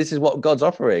 This is what God's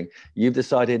offering. You've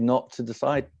decided not to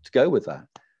go with that.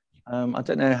 I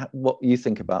don't know what you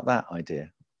think about that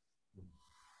idea.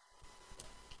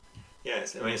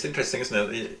 Yes, it's interesting,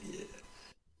 isn't it?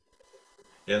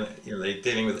 They're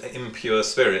dealing with impure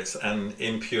spirits and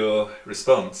impure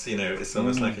response. It's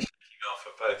almost like a shaking off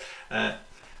of both.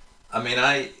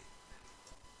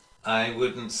 I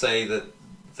wouldn't say that.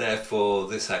 Therefore,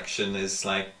 this action is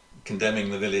like condemning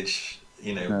the village.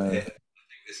 No. I think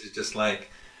this is just like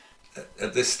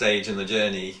at this stage in the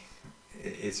journey,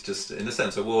 it's just in a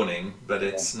sense a warning, but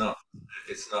it's not.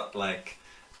 It's not like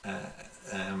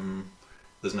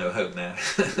there's no hope now.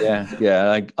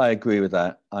 yeah, I agree with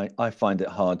that. I find it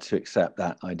hard to accept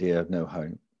that idea of no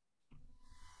hope.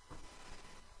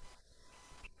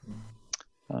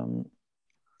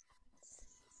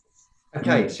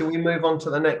 Okay, shall we move on to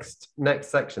the next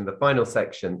section? The final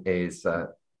section is, so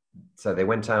they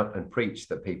went out and preached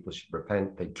that people should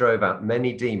repent. They drove out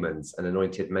many demons and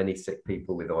anointed many sick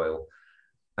people with oil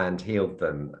and healed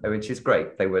them, which is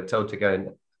great. They were told to go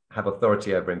and have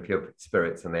authority over impure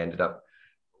spirits, and they ended up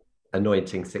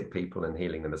anointing sick people and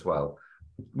healing them as well.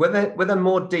 Were there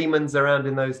more demons around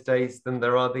in those days than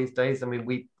there are these days? I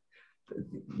mean,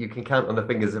 you can count on the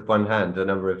fingers of one hand the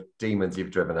number of demons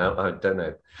you've driven out. I don't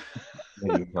know.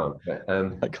 No, you can't. But,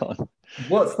 I can't.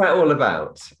 What's that all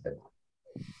about?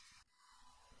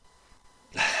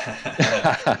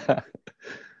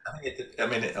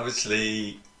 It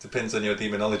obviously depends on your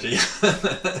demonology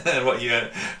and what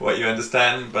you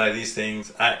understand by these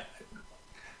things.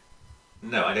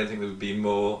 No, I don't think there would be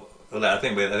more. Well, I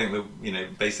think we're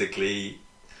basically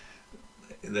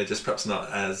they're just perhaps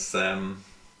not as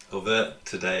overt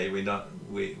today.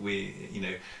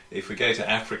 If we go to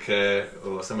Africa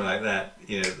or somewhere like that,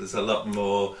 there's a lot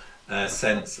more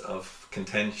sense of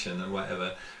contention and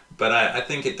whatever. But I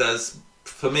think it does,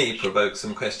 for me, provoke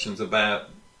some questions about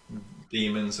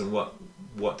demons and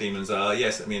what demons are.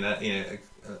 Yes,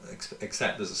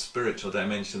 except there's a spiritual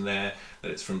dimension there,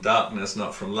 that it's from darkness,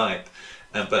 not from light.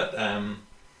 But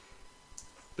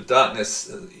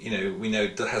darkness, we know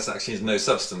has actually no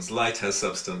substance. Light has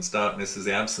substance. Darkness is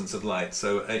the absence of light.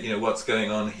 So, what's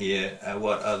going on here?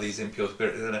 What are these impure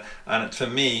spirits? And for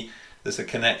me, there's a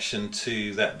connection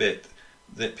to that bit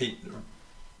that they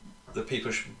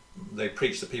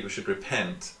preach that people should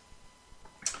repent.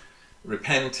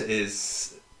 Repent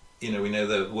is, we know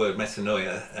the word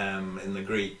metanoia in the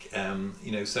Greek.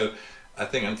 So I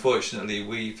think unfortunately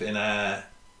we've in our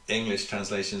English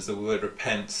translations, the word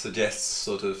repent suggests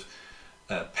sort of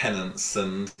penance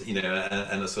and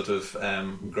and a sort of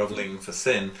groveling for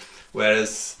sin,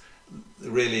 whereas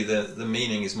really the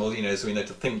meaning is more as we know,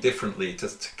 to think differently, to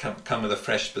come with a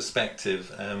fresh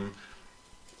perspective.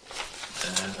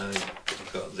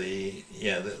 I've got the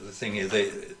thing here.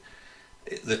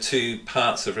 The two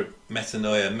parts of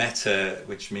metanoia, meta,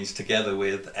 which means together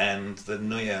with, and the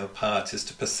noia part is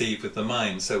to perceive with the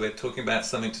mind. So we're talking about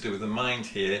something to do with the mind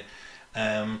here.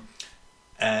 And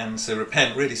so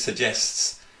repent really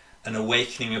suggests an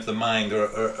awakening of the mind, or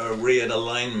a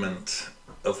realignment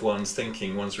of one's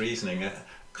thinking, one's reasoning.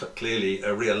 Clearly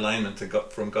a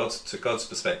realignment from God's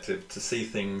perspective, to see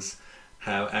things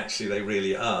how actually they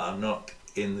really are, not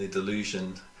in the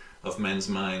delusion of men's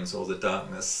minds or the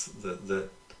darkness that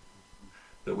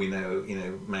we know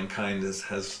mankind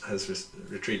has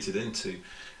retreated into.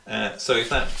 So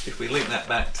if we link that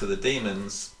back to the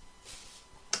demons,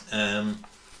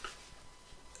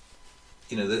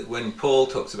 when Paul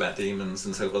talks about demons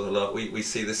and so forth a lot, we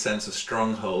see this sense of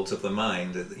strongholds of the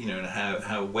mind, and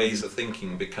how ways of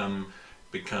thinking become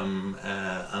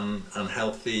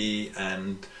unhealthy,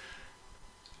 and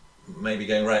maybe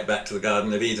going right back to the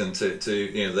Garden of Eden, to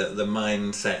the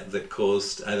mindset that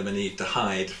caused Adam and Eve to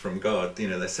hide from God,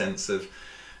 the sense of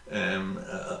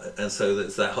and so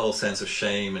there's that whole sense of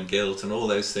shame and guilt, and all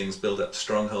those things build up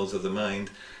strongholds of the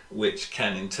mind, which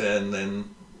can in turn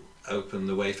then open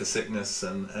the way for sickness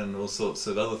and all sorts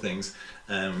of other things.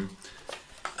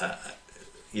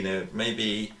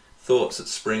 Maybe thoughts that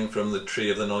spring from the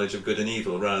tree of the knowledge of good and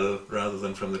evil rather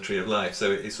than from the tree of life.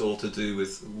 So it's all to do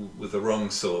with the wrong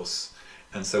source.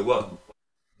 And so what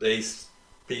these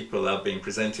people are being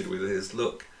presented with is,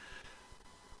 look,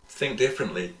 think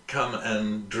differently, come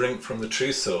and drink from the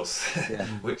true source, yeah.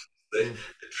 Which is the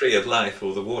tree of life,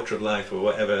 or the water of life, or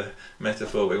whatever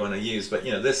metaphor we want to use. But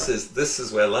this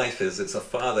is where life is. It's a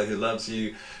Father who loves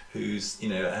you, who's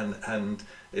and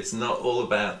it's not all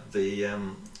about the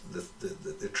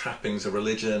trappings of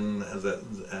religion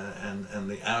and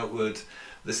the outward.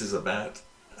 This is about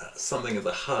something of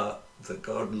the heart that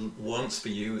God wants for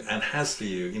you and has for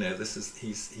you. This is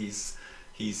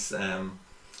he's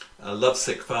a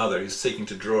lovesick father who's seeking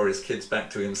to draw his kids back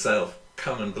to himself.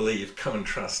 Come and believe, come and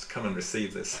trust, come and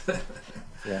receive this.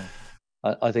 Yeah,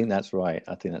 I think that's right.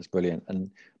 I think that's brilliant. And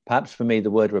perhaps for me,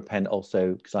 the word repent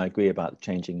also, because I agree about the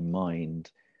changing mind,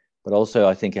 but also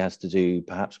I think it has to do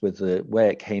perhaps with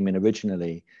where it came in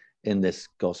originally in this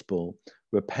gospel.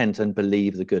 Repent and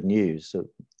believe the good news. So,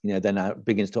 then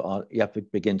you have to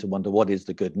begin to wonder, what is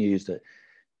the good news that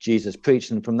Jesus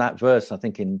preached? And from that verse, I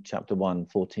think in chapter 1,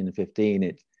 14 and 15,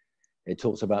 it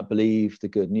talks about believe the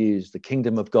good news. The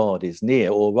kingdom of God is near,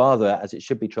 or rather, as it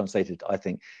should be translated, I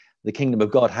think, the kingdom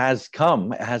of God has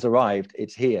come, it has arrived,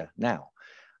 it's here now.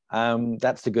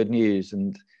 That's the good news.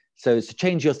 And so it's to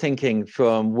change your thinking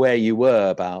from where you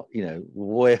were about,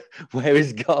 where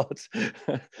is God?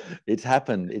 It's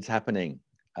happened, it's happening.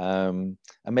 And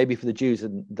maybe for the Jews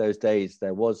in those days,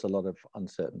 there was a lot of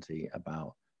uncertainty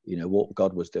about, what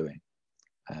God was doing.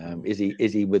 Is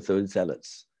he with the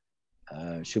zealots?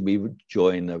 Should we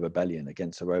join a rebellion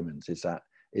against the Romans? Is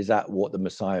that what the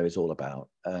Messiah is all about?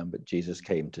 But Jesus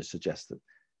came to suggest that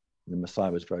the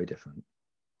Messiah was very different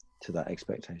to that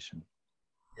expectation.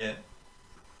 Yeah.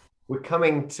 We're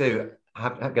going to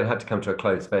have to come to a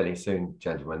close fairly soon,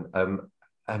 gentlemen.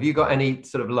 Have you got any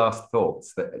sort of last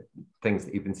thoughts, things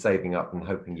that you've been saving up and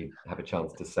hoping you have a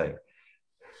chance to say?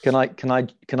 Can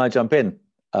I jump in?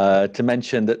 To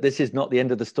mention that this is not the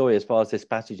end of the story as far as this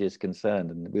passage is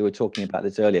concerned. And we were talking about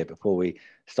this earlier before we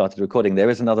started recording. There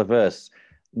is another verse,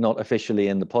 not officially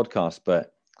in the podcast,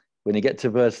 but when you get to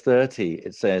verse 30,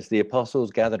 it says, the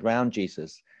apostles gathered round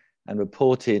Jesus and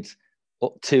reported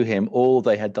to him all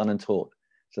they had done and taught.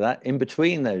 So that in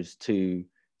between those two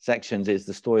sections is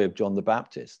the story of John the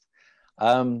Baptist.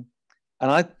 And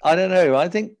I don't know,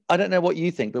 I don't know what you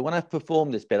think, but when I've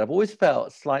performed this bit, I've always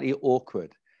felt slightly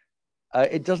awkward.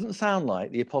 It doesn't sound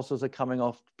like the apostles are coming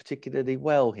off particularly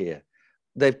well here.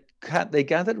 They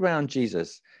gathered around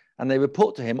Jesus and they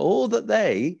report to him all that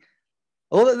they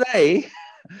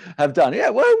have done. Yeah,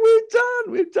 well,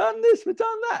 we've done this, we've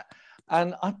done that.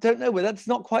 And I don't know, well, that's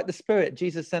not quite the spirit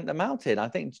Jesus sent them out in. I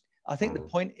think the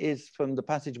point is, from the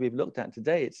passage we've looked at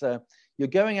today, it's you're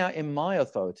going out in my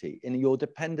authority, and you're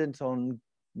dependent on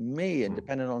me and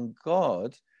dependent on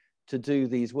God to do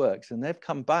these works. And they've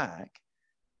come back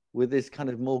with this kind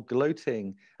of more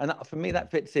gloating, and for me that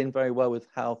fits in very well with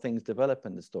how things develop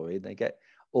in the story. They get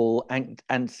all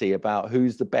antsy about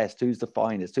who's the best, who's the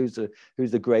finest, who's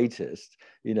the greatest,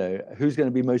 who's going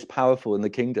to be most powerful in the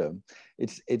kingdom.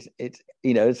 It's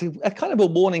a kind of a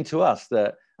warning to us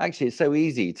that actually it's so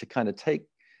easy to kind of take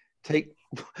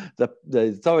the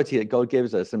authority that God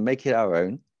gives us and make it our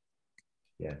own.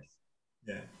 Yes.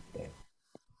 Yeah.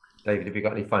 David, have you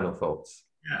got any final thoughts?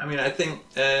 Yeah, I mean, I think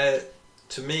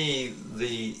to me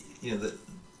the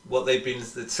what they've been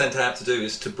sent out to do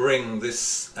is to bring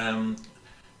this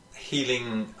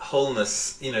healing,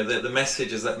 wholeness. You know, the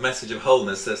message is that message of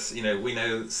wholeness. That's, you know, we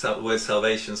know the word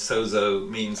salvation, sozo,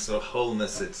 means sort of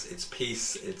wholeness. It's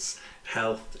peace. It's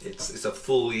health. It's a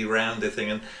fully rounded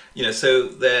thing. And you know, so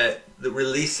they're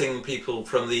releasing people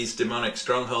from these demonic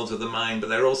strongholds of the mind, but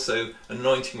they're also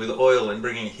anointing with oil and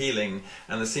bringing healing.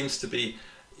 And there seems to be,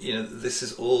 you know, this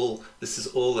is all the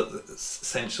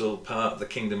essential part of the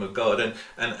kingdom of God. And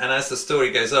as the story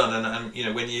goes on, and you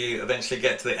know, when you eventually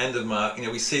get to the end of Mark, you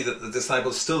know, we see that the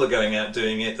disciples still are going out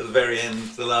doing it. At the very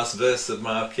end, the last verse of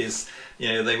Mark is, you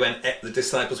know, the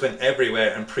disciples went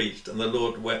everywhere and preached, and the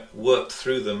Lord worked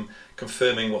through them,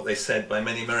 confirming what they said by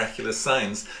many miraculous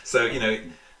signs. So, you know,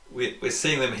 we're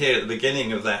seeing them here at the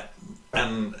beginning of that,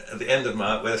 and at the end of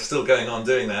Mark, we're still going on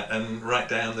doing that, and right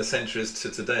down the centuries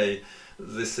to today.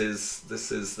 This is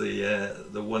the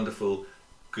wonderful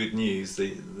good news,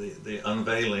 the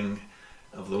unveiling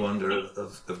of the wonder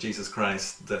of Jesus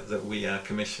Christ that we are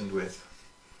commissioned with.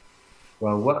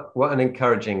 Well, what an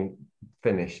encouraging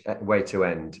way to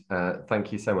end.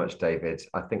 Thank you so much, David.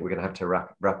 I think we're going to have to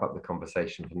wrap up the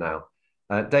conversation for now.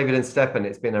 David and Stefan,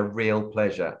 it's been a real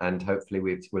pleasure, and hopefully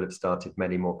we'll have started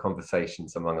many more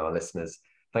conversations among our listeners.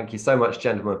 Thank you so much,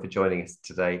 gentlemen, for joining us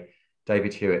today,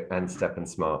 David Hewitt and Stefan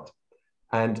Smart.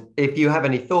 And if you have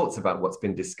any thoughts about what's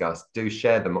been discussed, do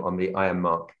share them on the I Am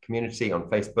Mark community on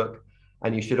Facebook.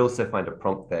 And you should also find a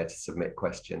prompt there to submit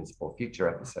questions for future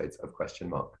episodes of Question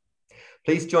Mark.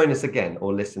 Please join us again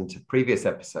or listen to previous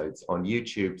episodes on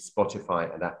YouTube, Spotify,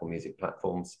 and Apple Music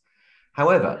platforms.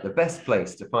 However, the best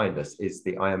place to find us is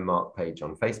the I Am Mark page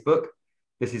on Facebook.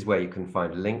 This is where you can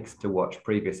find links to watch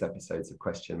previous episodes of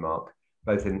Question Mark,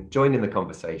 both join in the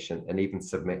conversation and even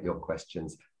submit your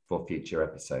questions for future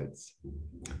episodes.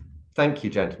 Thank you,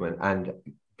 gentlemen, and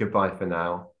goodbye for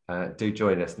now. Do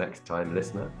join us next time,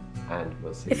 listener, and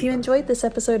we'll see you. If you enjoyed this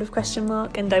episode of Question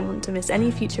Mark and don't want to miss any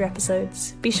future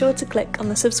episodes, be sure to click on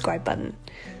the subscribe button.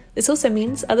 This also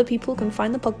means other people can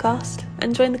find the podcast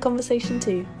and join the conversation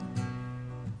too.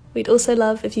 We'd also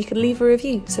love if you could leave a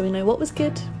review so we know what was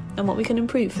good and what we can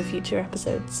improve for future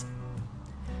episodes.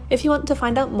 If you want to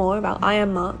find out more about I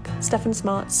Am Mark, Stefan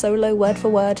Smart's solo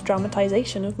word-for-word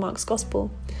dramatisation of Mark's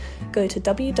Gospel, go to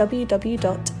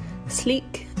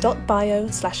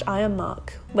www.sleek.bio/IamMark,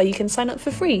 where you can sign up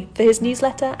for free for his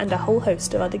newsletter and a whole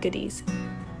host of other goodies.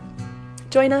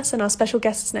 Join us and our special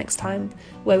guests next time,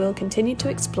 where we'll continue to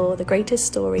explore the greatest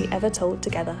story ever told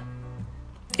together.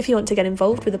 If you want to get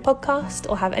involved with the podcast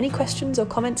or have any questions or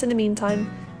comments in the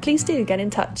meantime, please do get in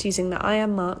touch using the I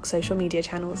Am Mark social media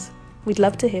channels. We'd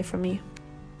love to hear from you.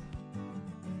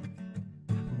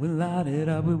 We light it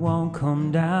up, we won't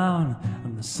come down,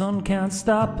 and the sun can't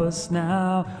stop us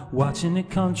now. Watching it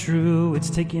come true,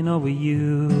 it's taking over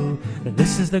you. And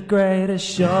this is the greatest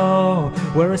show,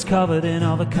 where it's covered in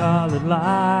all the colored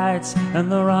lights,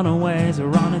 and the runaways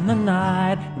are on in the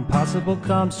night. Impossible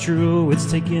comes true, it's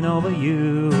taking over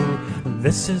you. And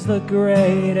this is the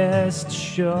greatest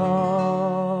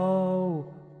show.